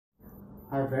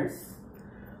Hi friends,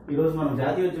 ఈరోజు మనం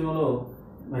జాతీయోద్యమంలో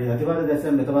మరి అతివాద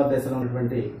దశ మితవాద దశలో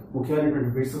ఉన్నటువంటి ముఖ్యమైనటువంటి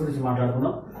బిట్స్ గురించి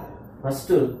మాట్లాడుకున్నాం.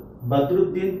 ఫస్ట్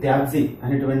బద్రుద్దీన్ త్యాబ్జీ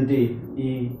అనేటువంటి ఈ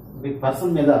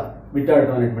పర్సన్ మీద బిట్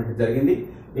అడగడం అనేటువంటి జరిగింది.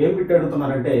 ఏం బిట్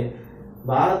అడుగుతున్నారంటే,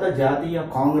 భారత జాతీయ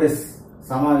కాంగ్రెస్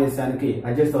సమావేశానికి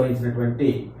అధ్యక్షత వహించినటువంటి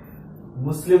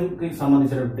ముస్లింకి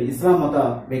సంబంధించినటువంటి ఇస్లాం మత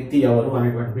వ్యక్తి ఎవరు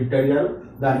అనేటువంటి బిట్ అడిగారు.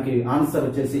 దానికి ఆన్సర్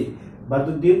వచ్చేసి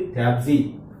బద్రుద్దీన్ త్యాబ్జీ.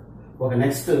 ఒక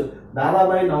నెక్స్ట్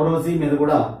దాదాబాయి నౌరోజీ మీద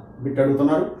కూడా బిట్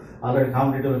అడుగుతున్నారు. ఆల్రెడీ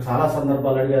కాంపిటేటివ్ చాలా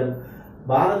సందర్భాలు అడిగారు.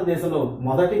 భారతదేశంలో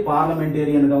మొదటి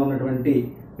పార్లమెంటేరియన్ గా ఉన్నటువంటి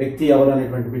వ్యక్తి ఎవరు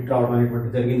అనేటువంటి బిట్ రావడం అనేటువంటి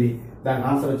జరిగింది. దానికి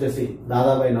ఆన్సర్ వచ్చేసి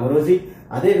దాదాబాయి నౌరోజీ.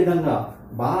 అదే విధంగా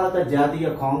భారత జాతీయ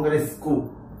కాంగ్రెస్ కు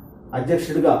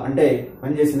అధ్యక్షుడిగా అంటే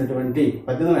పనిచేసినటువంటి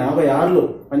 1886లో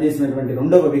పనిచేసినటువంటి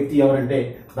రెండవ వ్యక్తి ఎవరంటే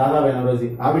దాదాబాయి నౌరోజీ.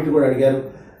 ఆ బిట్ కూడా అడిగారు.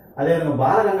 అదేవిధంగా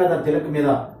బాల గంగాధర్ తిలక్ మీద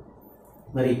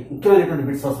మరి ముఖ్యమైనటువంటి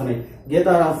బిట్స్ వస్తున్నాయి.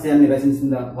 గీతా రహస్యాన్ని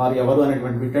రచించిన వారు ఎవరు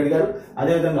అనేటువంటి బిట్ అడిగారు.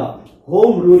 అదేవిధంగా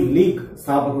హోమ్ రూల్ లీగ్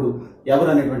స్థాపకుడు ఎవరు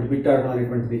అనేటువంటి బిట్ అడగడం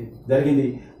అనేటువంటిది జరిగింది.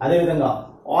 అదేవిధంగా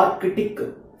ఆర్కిటిక్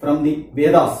ఫ్రమ్ ది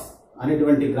వేదాస్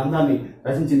అనేటువంటి గ్రంథాన్ని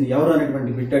రచించింది ఎవరు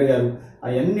అనేటువంటి బిట్ అడిగారు.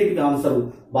 అన్నిటికీ ఆన్సర్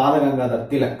బాల గంగాధర్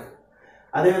తిలక్.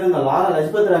 అదేవిధంగా లాలా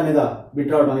లజపతి రాయ్ మీద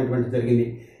బిట్ రావడం అనేటువంటి జరిగింది.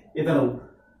 ఇతను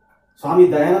స్వామి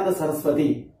దయానంద సరస్వతి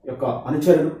యొక్క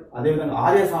అనుచరుడు. అదేవిధంగా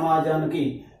ఆర్య సమాజానికి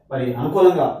మరి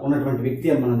అనుకూలంగా ఉన్నటువంటి వ్యక్తి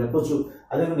అని మనం చెప్పొచ్చు.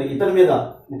 అదేవిధంగా ఇతని మీద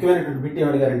ముఖ్యమైనటువంటి బిట్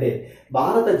ఏమడిగారంటే,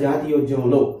 భారత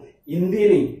జాతీయోద్యమంలో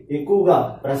హిందీని ఎక్కువగా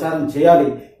ప్రచారం చేయాలి,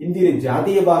 హిందీని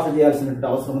జాతీయ భాష చేయాల్సినటువంటి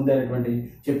అవసరం ఉంది అనేటువంటి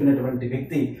చెప్పినటువంటి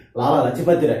వ్యక్తి లాలా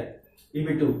లజపతి రాయ్. ఈ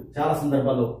బిట్టు చాలా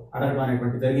సందర్భాల్లో అడగడం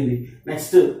అనేటువంటి జరిగింది.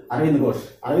 నెక్స్ట్ అరవింద్ ఘోష్.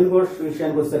 అరవింద్ ఘోష్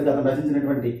విషయానికి వచ్చేసరికి అతను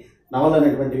రచించినటువంటి నవల్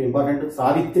అనేటువంటివి ఇంపార్టెంట్.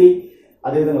 సావిత్రి,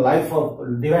 అదేవిధంగా లైఫ్ ఆఫ్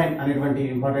డివైన్ అనేటువంటి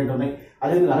ఇంపార్టెంట్ ఉన్నాయి.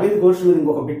 అదేవిధంగా అరవింద్ ఘోష్ మీద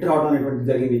ఇంకొక బిట్ రావడం అనేటువంటి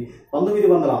జరిగింది.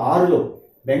 1906లో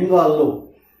బెంగాల్లో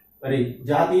మరి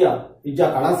జాతీయ విద్యా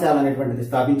కళాశాల అనేటువంటిది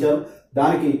స్థాపించారు.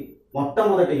 దానికి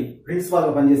మొట్టమొదటి ప్రిన్సిపాల్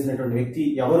గా పనిచేసినటువంటి వ్యక్తి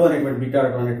ఎవరు అనేటువంటి బిట్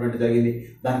ఆడటం అనేటువంటి జరిగింది.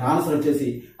 దానికి ఆన్సర్ వచ్చేసి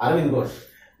అరవింద్ ఘోష్.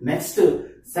 Next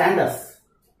Sanders.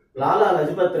 లాలా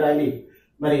లజపతి రాయ్ని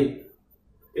మరి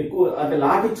ఎక్కువ అంటే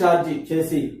లాఠీ చార్జీ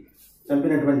చేసి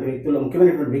చంపినటువంటి వ్యక్తుల్లో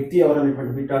ముఖ్యమైనటువంటి వ్యక్తి ఎవరు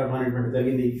అనేటువంటి బిట్ ఆడటం అనేటువంటి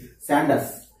జరిగింది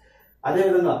శాండర్స్.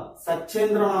 అదేవిధంగా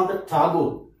సత్యేంద్రనాథ్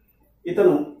ఠాగూర్.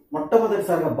 ఇతను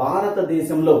మొట్టమొదటిసారిగా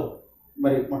భారతదేశంలో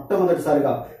మరి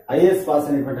మొట్టమొదటిసారిగా ఐఏఎస్ పాస్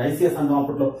అయినటువంటి ఐసీఎస్ అంటాం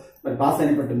అప్పట్లో మరి పాస్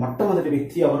అయినటువంటి మొట్టమొదటి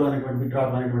వ్యక్తి ఎవరు అనేటువంటి బిట్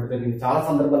రావడం అనేటువంటి జరిగింది. చాలా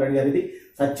సందర్భాలు అడిగారు ఇది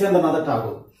సత్యేంద్రనాథ్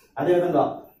ఠాగూర్. అదేవిధంగా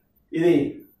ఇది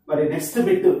మరి next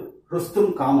bit Rustom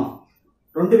comma.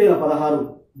 2016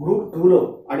 group 2లో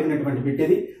అడిగినటువంటి బిట్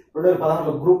ఇది.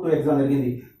 2016లో గ్రూప్ 2 ఎగ్జామ్ జరిగింది.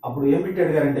 అప్పుడు ఏం బిట్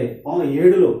అడిగారంటే,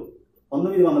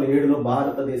 1907లో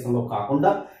భారతదేశంలో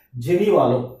కాకుండా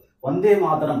జెనీవాలో వందే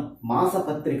మాతరం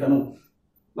మాసపత్రికను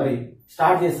మరి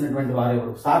స్టార్ట్ చేసినటువంటి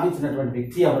వారెవరు, స్థాపించినటువంటి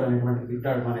వ్యక్తి ఎవరు అనేటువంటి బిట్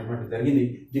అడగడం అనేటువంటి జరిగింది.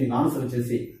 దీనికి ఆన్సర్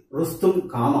వచ్చేసి Rustom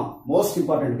comma. Most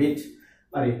important bit.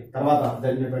 మరి తర్వాత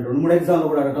జరిగినటువంటి 2-3 ఎగ్జామ్లు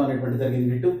కూడా అడగడం అనేటువంటి జరిగింది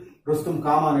బిట్. రుస్తుం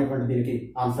కామా అనేటువంటి దీనికి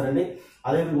ఆన్సర్ అండి.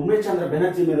 అదేవిధంగా ఉమేష్ చంద్ర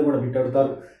బెనర్జీ మీద కూడా బిట్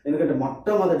అడుగుతారు. ఎందుకంటే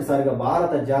మొట్టమొదటిసారిగా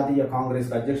భారత జాతీయ కాంగ్రెస్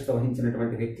కు అధ్యక్షత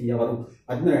వహించినటువంటి వ్యక్తి ఎవరు,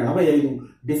 1885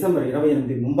 డిసెంబర్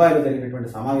 28 ముంబైలో జరిగినటువంటి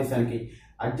సమావేశానికి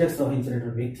అధ్యక్షత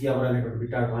వహించినటువంటి వ్యక్తి ఎవరు అనేటువంటి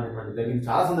బిట్ అడగడం అనేటువంటి జరిగింది.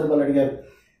 చాలా సందర్భాలు అడిగారు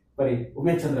మరి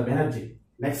ఉమేష్ చంద్ర బెనర్జీ.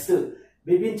 నెక్స్ట్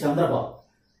బిపిన్ చంద్రపాల్.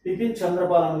 బిపిన్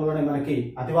చంద్రపాల్ అనగానే మనకి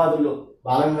అతివాదుల్లో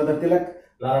బాల గంగాధర్ తిలక్,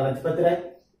 లాలా లజపతి రాయ్,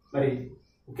 మరి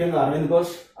ముఖ్యంగా అరవింద్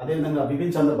ఘోష్, అదేవిధంగా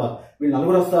బిపిన్ చంద్రపాల్. వీళ్ళు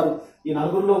నలుగురు వస్తారు. ఈ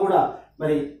నలుగురిలో కూడా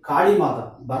మరి కాళీమాత,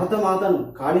 భరతమాతను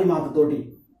కాళీమాతతోటి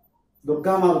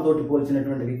దుర్గామాతతోటి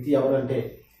పోల్చినటువంటి వ్యక్తి ఎవరు అంటే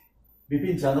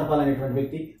బిపిన్ చంద్రపాల్ అనేటువంటి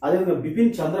వ్యక్తి. అదేవిధంగా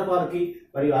బిపిన్ చంద్రపాల్కి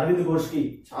మరియు అరవింద్ ఘోష్కి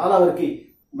చాలా వరకు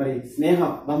మరి స్నేహ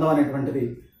బంధం అనేటువంటిది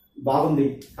బాగుంది.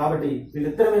 కాబట్టి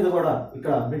వీళ్ళిద్దరి మీద కూడా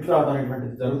ఇక్కడ బిట్ రావడం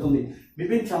అనేటువంటిది జరుగుతుంది.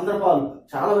 బిపిన్ చంద్రపాల్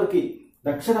చాలా వరకు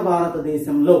దక్షిణ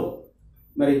భారతదేశంలో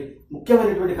మరి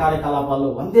ముఖ్యమైనటువంటి కార్యకలాపాల్లో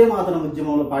వందే మాతరం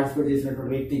ఉద్యమంలో పార్టిసిపేట్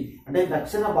చేసినటువంటి వ్యక్తి. అంటే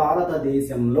దక్షిణ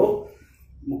భారతదేశంలో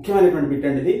ముఖ్యమైనటువంటి బిట్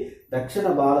అండి ఇది. దక్షిణ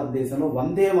భారతదేశంలో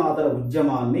వందే మాతర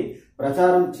ఉద్యమాన్ని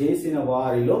ప్రచారం చేసిన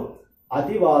వారిలో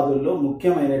అతివాదుల్లో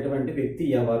ముఖ్యమైనటువంటి వ్యక్తి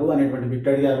ఎవరు అనేటువంటి బిట్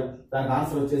అడిగారు. దానికి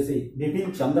ఆన్సర్ వచ్చేసి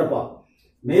Bipin Chanderpaul.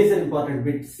 Major important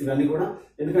bits ఇవన్నీ కూడా.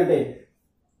 ఎందుకంటే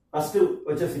ఫస్ట్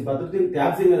వచ్చేసి బద్రుద్దీన్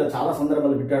త్యాబ్జీ మీద చాలా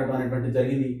సందర్భాలు బిట్ అడగడం అనేటువంటి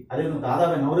జరిగింది. అదేవిధంగా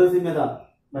దాదాబాయి నౌరోజీ మీద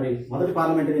మరి మొదటి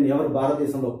పార్లమెంటరీని ఎవరు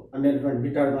భారతదేశంలో అనేటువంటి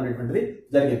బిట్ అడగడం అనేటువంటిది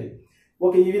జరిగింది.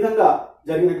 ఓకే, ఈ విధంగా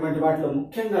జరిగినటువంటి వాటిలో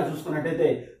ముఖ్యంగా చూసుకున్నట్టయితే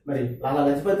మరి లాలా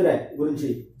లజపతి రాయ్ గురించి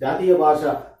జాతీయ భాష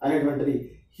అనేటువంటిది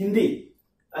హిందీ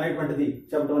అనేటువంటిది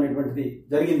చెప్పడం అనేటువంటిది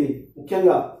జరిగింది.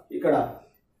 ముఖ్యంగా ఇక్కడ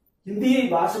హిందీ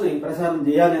భాషని ప్రచారం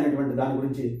చేయాలి అనేటువంటి దాని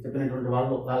గురించి చెప్పినటువంటి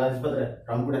వాళ్ళు లాలా లజపతి రాయ్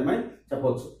ప్రముఖుడని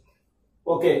చెప్పవచ్చు.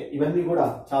 ఓకే, ఇవన్నీ కూడా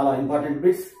చాలా ఇంపార్టెంట్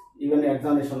బిట్స్. ఇవన్నీ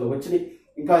ఎగ్జామినేషన్ లో వచ్చినాయి,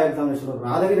 ఇంకా ఎగ్జామినేషన్ లో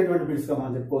రాదగినటువంటి బిట్స్ గా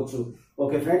మనం చెప్పుకోవచ్చు.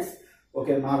 ఓకే ఫ్రెండ్స్,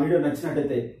 ఓకే, మా వీడియో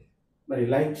నచ్చినట్టయితే మరి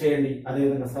లైక్ చేయండి,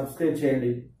 అదేవిధంగా సబ్స్క్రైబ్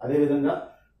చేయండి. అదేవిధంగా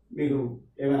మీరు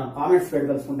ఏమైనా కామెంట్స్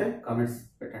పెట్టదలుచుకుంటే కామెంట్స్